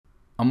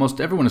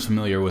Almost everyone is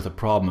familiar with the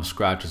problem of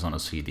scratches on a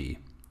CD.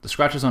 The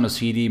scratches on a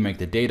CD make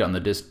the data on the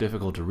disk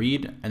difficult to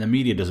read and the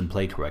media doesn't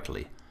play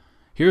correctly.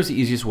 Here's the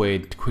easiest way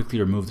to quickly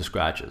remove the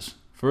scratches.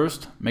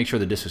 First, make sure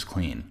the disk is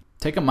clean.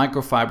 Take a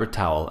microfiber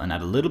towel and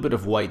add a little bit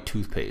of white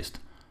toothpaste.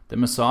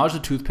 Then massage the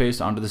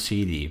toothpaste onto the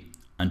CD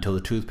until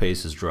the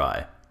toothpaste is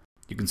dry.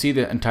 You can see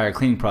the entire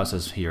cleaning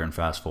process here and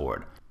fast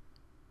forward.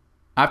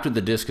 After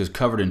the disk is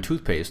covered in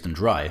toothpaste and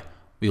dry,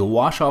 we will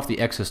wash off the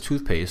excess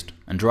toothpaste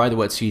and dry the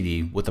wet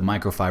CD with a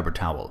microfiber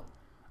towel.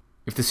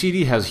 If the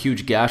CD has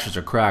huge gashes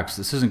or cracks,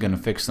 this isn't going to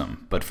fix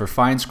them, but for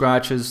fine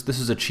scratches, this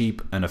is a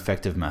cheap and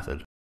effective method.